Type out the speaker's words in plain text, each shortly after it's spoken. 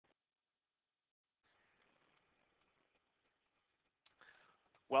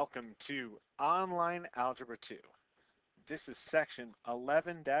Welcome to Online Algebra 2. This is section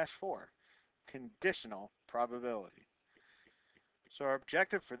 11-4, Conditional Probability. So our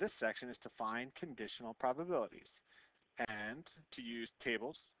objective for this section is to find conditional probabilities and to use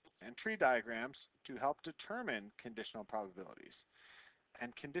tables and tree diagrams to help determine conditional probabilities.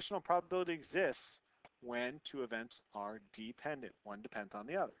 And conditional probability exists when two events are dependent. One depends on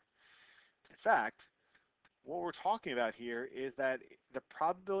the other. In fact, what we're talking about here is that the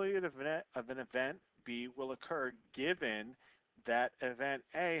probability of an event B will occur given that event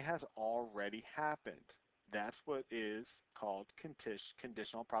A has already happened. That's what is called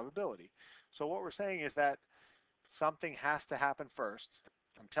conditional probability. So what we're saying is that something has to happen first.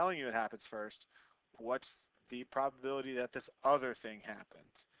 I'm telling you it happens first. What's the probability that this other thing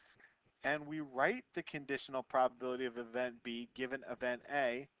happens? And we write the conditional probability of event B given event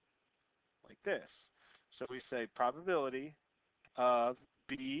A like this. So we say probability of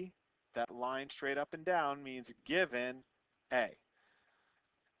B, that line straight up and down means given A.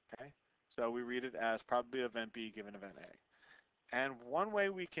 Okay, so we read it as probability of event B given event A. And one way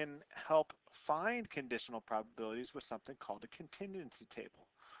we can help find conditional probabilities with something called a contingency table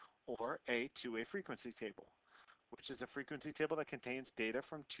or a two-way frequency table, which is a frequency table that contains data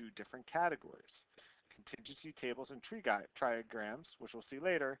from two different categories. Contingency tables and tree diagrams, which we'll see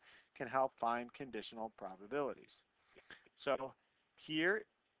later, can help find conditional probabilities. So here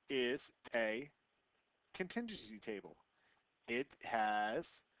is a contingency table. It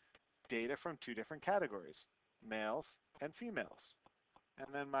has data from two different categories, males and females.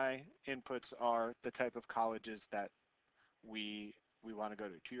 And then my inputs are the type of colleges that we want to go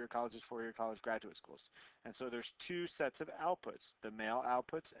to, two-year colleges, four-year college, graduate schools. And so there's two sets of outputs, the male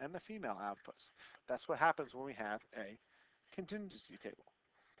outputs and the female outputs. That's what happens when we have a contingency table.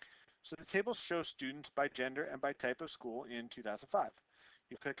 So the tables show students by gender and by type of school in 2005.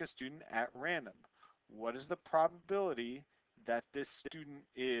 You pick a student at random. What is the probability that this student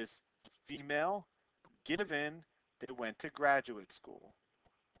is female given they went to graduate school?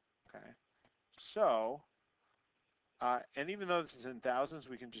 Okay, so and even though this is in thousands,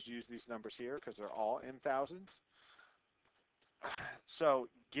 we can just use these numbers here because they're all in thousands. So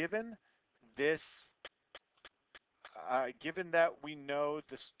given this, given that we know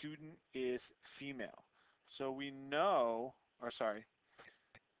the student is female, so we know, or sorry,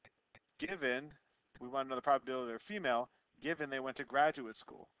 given we want to know the probability they're female, given they went to graduate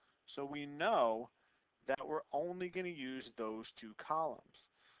school. So we know that we're only going to use those two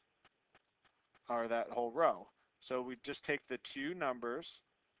columns, or that whole row. So we just take the two numbers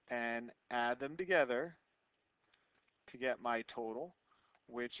and add them together to get my total,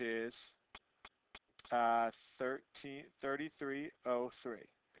 which is 3303,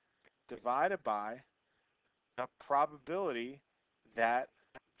 divided by the probability that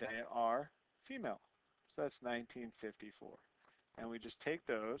they are female. So that's 1954. And we just take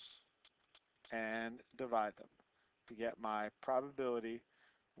those and divide them to get my probability,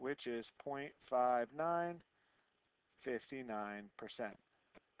 which is 0.5959%.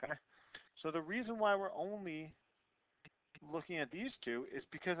 Okay? So the reason why we're only looking at these two is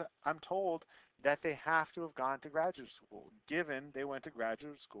because I'm told that they have to have gone to graduate school, given they went to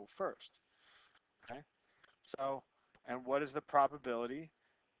graduate school first. Okay? So, and what is the probability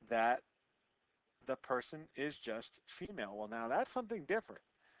that the person is just female? Well, now that's something different.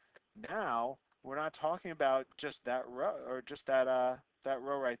 Now we're not talking about just that row or just that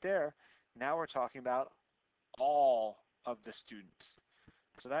row right there. Now we're talking about all of the students.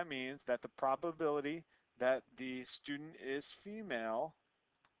 So that means that the probability that the student is female,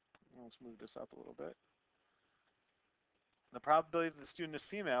 let's move this up a little bit. The probability that the student is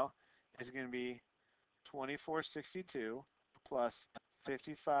female is going to be 2462 plus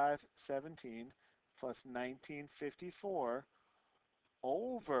 5517 plus 1954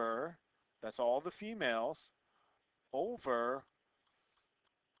 over, that's all the females, over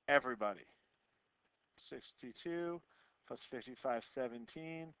everybody. 62 plus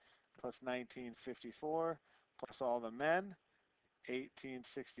 5517 plus 1954 plus all the men,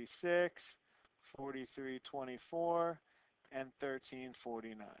 1866, 4324, and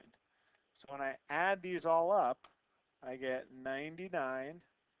 1349. So when I add these all up, I get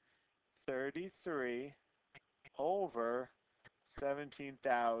 9933 over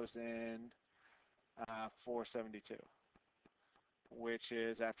 17,472, which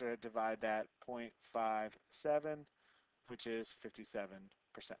is, after I divide that, 0.57, which is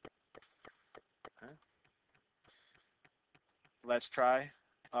 57%. Okay. Let's try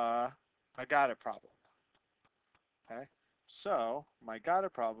a got it problem. Okay, so my got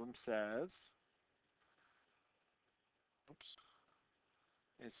it problem says, oops,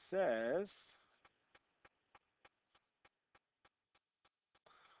 It says,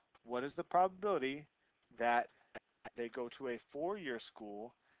 what is the probability that they go to a four-year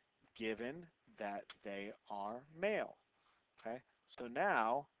school given that they are male? Okay, so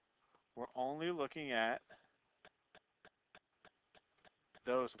now we're only looking at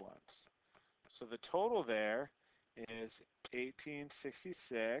those ones. So the total there is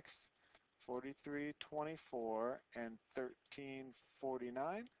 1866, 4324, and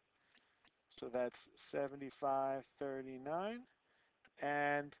 1349. So that's 7539.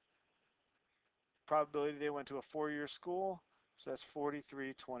 And probability they went to a four-year school, so that's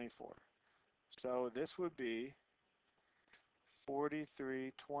 4324. So this would be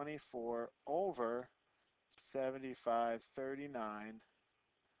 4324 over 7539,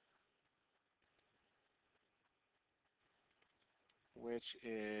 which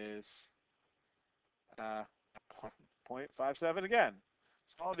is uh, 0.57 again.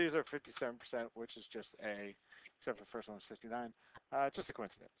 So all of these are 57%, which is just except for the first one was 59, just a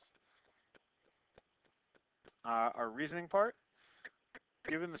coincidence. Our reasoning part,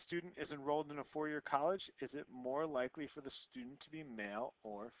 given the student is enrolled in a four-year college, is it more likely for the student to be male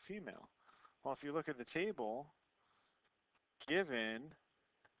or female? Well, if you look at the table, given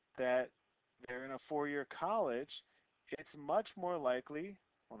that they're in a four-year college, it's much more likely,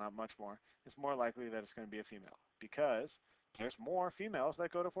 well, not much more, it's more likely that it's going to be a female because there's more females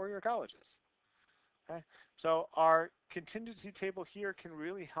that go to four-year colleges. Okay, so our contingency table here can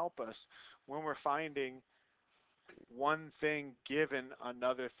really help us when we're finding one thing given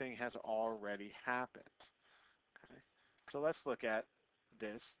another thing has already happened. Okay, so let's look at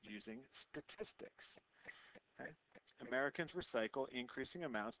this using statistics. Okay, Americans recycle increasing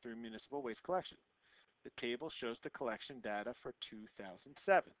amounts through municipal waste collection. The table shows the collection data for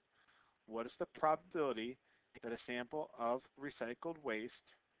 2007. What is the probability that a sample of recycled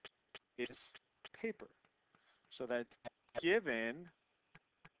waste is paper? So that's given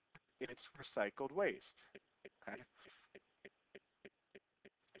it's recycled waste. Okay.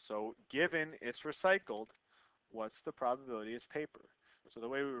 So given it's recycled, what's the probability it's paper? So the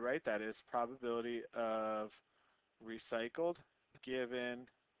way we write that is probability of recycled given,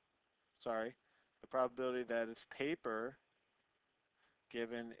 the probability that it's paper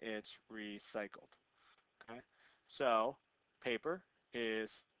given it's recycled. Okay. So paper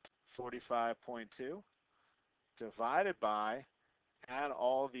is 45.2 divided by, add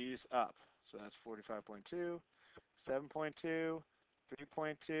all these up. So that's 45.2, 7.2,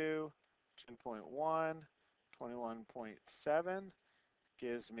 3.2, 2.1, 21.7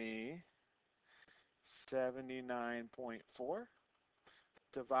 gives me 79.4.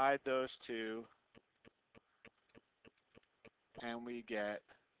 Divide those two and we get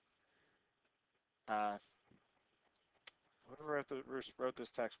whoever wrote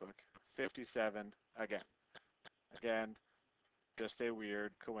this textbook, 57 again. Again, just a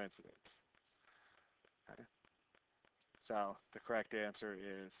weird coincidence. Okay. So the correct answer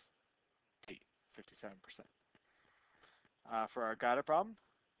is D, 57%. For our got it problem,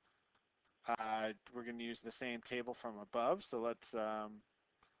 we're going to use the same table from above. So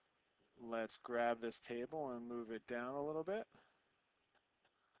let's grab this table and move it down a little bit.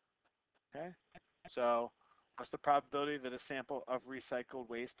 Okay. So what's the probability that a sample of recycled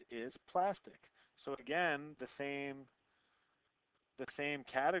waste is plastic? So again, the same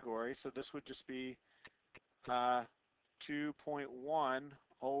category. So this would just be 2.1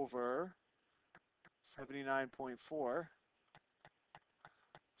 over 79.4.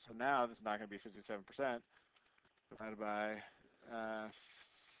 So now this is not going to be 57%. Divided by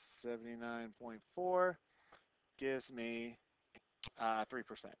 79.4 gives me 3%,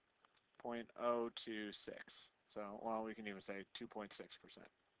 0.026. So, well, we can even say 2.6%.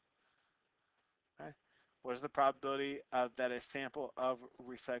 Okay. What is the probability that a sample of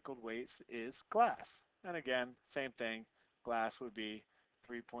recycled waste is glass? And again, same thing. Glass would be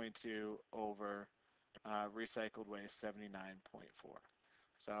 3.2 over recycled waste 79.4.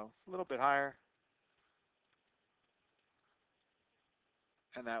 So a little bit higher.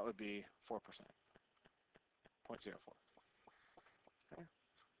 And that would be 4%, 0.04. Okay.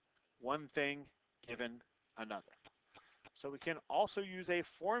 One thing given another. So we can also use a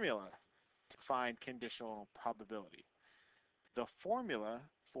formula to find conditional probability. The formula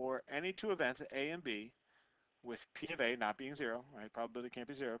for any two events, A and B, with P of A not being 0, right? Probability can't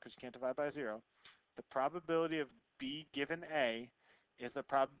be 0 because you can't divide by 0. The probability of B given A is the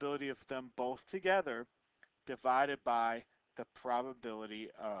probability of them both together divided by the probability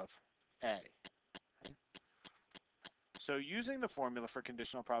of A. Okay. So using the formula for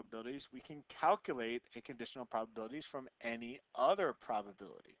conditional probabilities, we can calculate a conditional probabilities from any other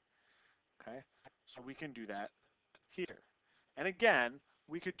probability. Okay, so we can do that here. And again,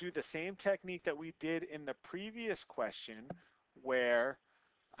 we could do the same technique that we did in the previous question where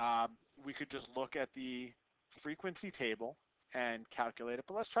we could just look at the frequency table and calculate it,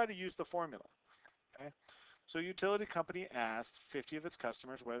 but let's try to use the formula. Okay, so utility company asked 50 of its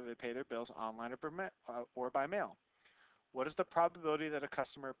customers whether they pay their bills online or by mail. What is the probability that a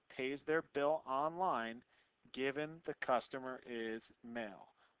customer pays their bill online given the customer is male?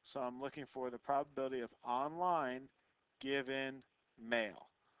 So I'm looking for the probability of online given male.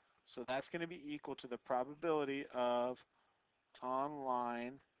 So that's going to be equal to the probability of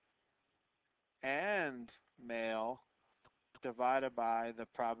online and male divided by the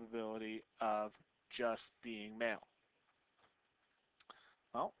probability of just being male.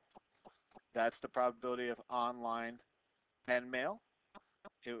 Well, that's the probability of online and male.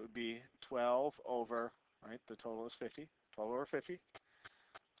 It would be 12 over, right, the total is 50, 12 over 50,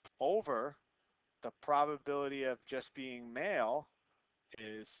 over the probability of just being male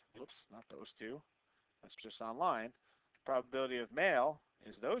is, whoops, not those two, that's just online. Probability of male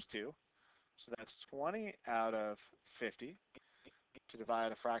is those two, so that's 20 out of 50. To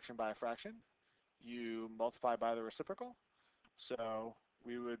divide a fraction by a fraction, you multiply by the reciprocal, so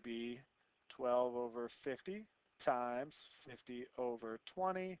we would be 12 over 50 times 50 over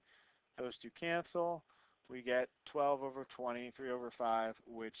 20. Those two cancel. We get 12 over 20, 3 over 5,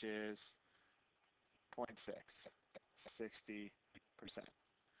 which is 0.6, 60%.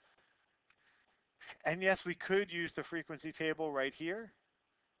 And yes, we could use the frequency table right here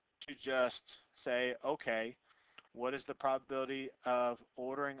to just say, okay, what is the probability of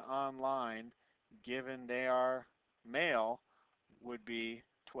ordering online given they are male would be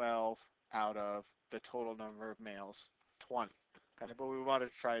 12 out of the total number of males, 20. Okay, but we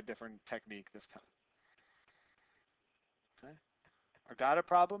wanted to try a different technique this time. Okay. Our got it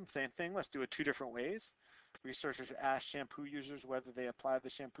problem, same thing. Let's do it two different ways. Researchers asked shampoo users whether they apply the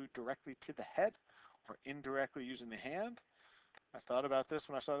shampoo directly to the head or indirectly using the hand. I thought about this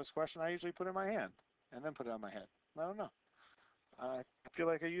when I saw this question. I usually put it in my hand and then put it on my head. I don't know. I feel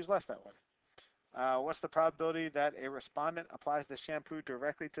like I use less that way. What's the probability that a respondent applies the shampoo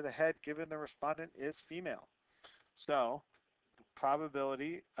directly to the head given the respondent is female? So,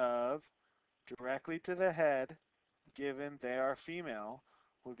 probability of directly to the head given they are female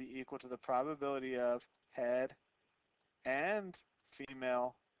would be equal to the probability of head and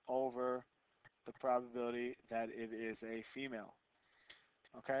female over the probability that it is a female.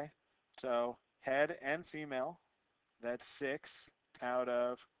 Okay, so head and female, that's 6 out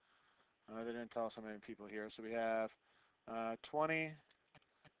of, they didn't tell us how many people here, so we have 20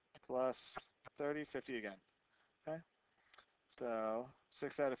 plus 30, 50 again. Okay, so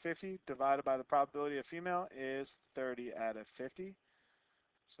 6 out of 50 divided by the probability of female is 30 out of 50.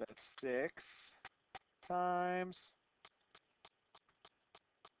 So that's 6 times,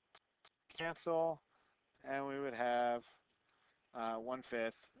 cancel, and we would have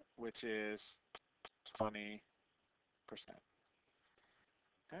 1/5, which is 20%.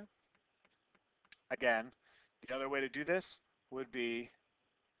 Okay. Again, the other way to do this would be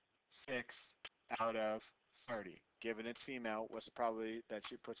 6 out of 30. Given it's female, what's the probability that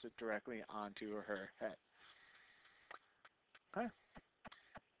she puts it directly onto her head? Okay.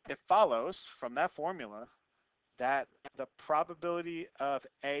 It follows from that formula that the probability of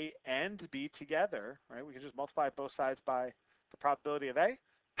A and B together, right? We can just multiply both sides by the probability of A,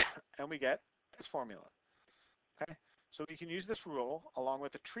 and we get this formula. Okay, so we can use this rule along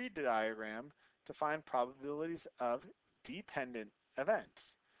with the tree diagram to find probabilities of dependent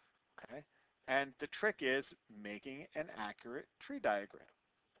events. Okay, and the trick is making an accurate tree diagram.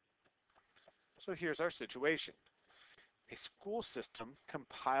 So here's our situation. A school system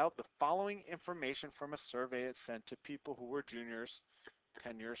compiled the following information from a survey it sent to people who were juniors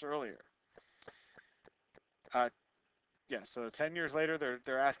 10 years earlier. Yeah, so 10 years later,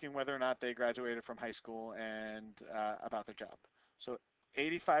 they're asking whether or not they graduated from high school and about their job. So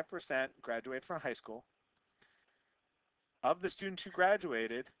 85% graduated from high school. Of the students who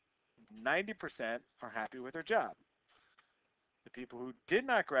graduated, 90% are happy with their job. The people who did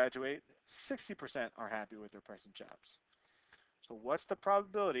not graduate, 60% are happy with their present jobs. So what's the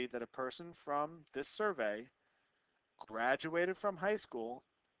probability that a person from this survey graduated from high school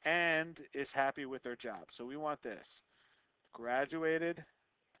and is happy with their job? So we want this. Graduated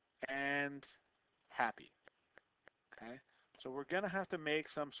and happy. Okay, so we're going to have to make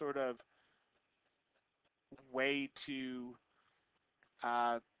some sort of way to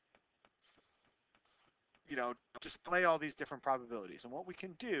display all these different probabilities. And what we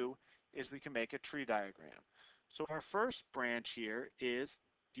can do is we can make a tree diagram. So our first branch here is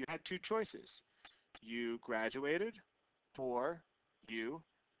you had two choices. You graduated or you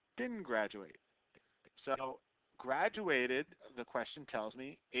didn't graduate. So graduated, the question tells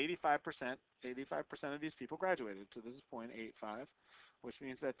me 85% of these people graduated. So this is 0.85, which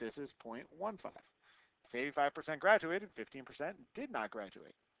means that this is 0.15. If 85% graduated, 15% did not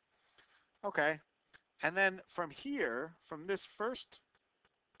graduate. Okay, and then from here, from this first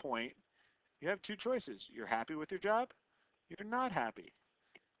point, you have two choices. You're happy with your job, you're not happy.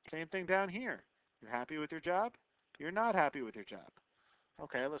 Same thing down here. You're happy with your job, you're not happy with your job.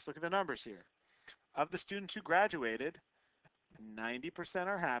 Okay, let's look at the numbers here. Of the students who graduated, 90%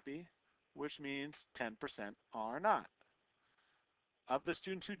 are happy, which means 10% are not. Of the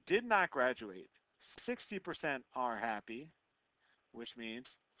students who did not graduate, 60% are happy, which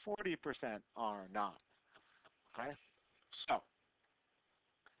means 40% are not. Okay, so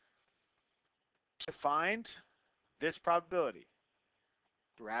to find this probability,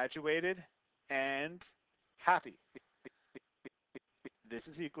 graduated and happy, this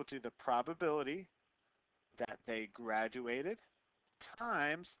is equal to the probability that they graduated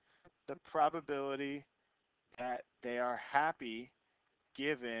times the probability that they are happy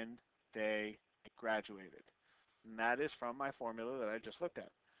given they graduated. And that is from my formula that I just looked at.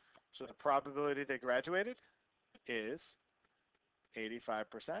 So the probability they graduated is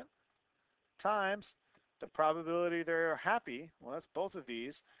 85% times the probability they're happy, well, that's both of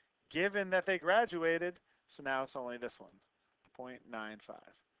these, given that they graduated, so now it's only this one, 0.95.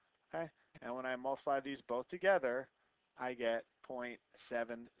 Okay, and when I multiply these both together, I get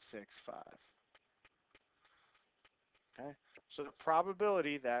 0.765. Okay, so the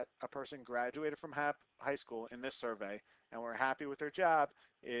probability that a person graduated from high school in this survey and were happy with their job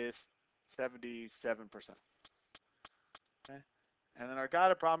is 77%. Okay, and then our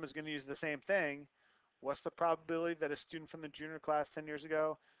Gada problem is going to use the same thing. What's the probability that a student from the junior class 10 years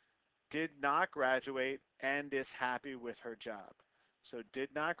ago did not graduate and is happy with her job? So did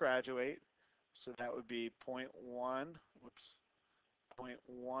not graduate, so that would be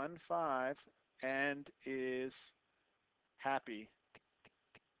 0.15, and is happy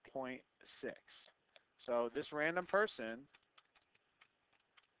 0.6. So this random person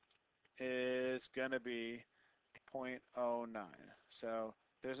is going to be 0.09. So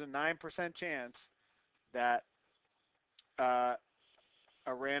there's a 9% chance that a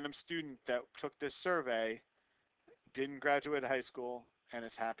random student that took this survey didn't graduate high school and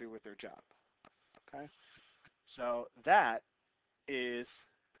is happy with their job. Okay, so that is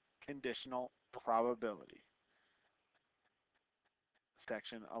conditional probability,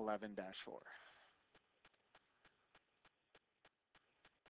 section 11-4.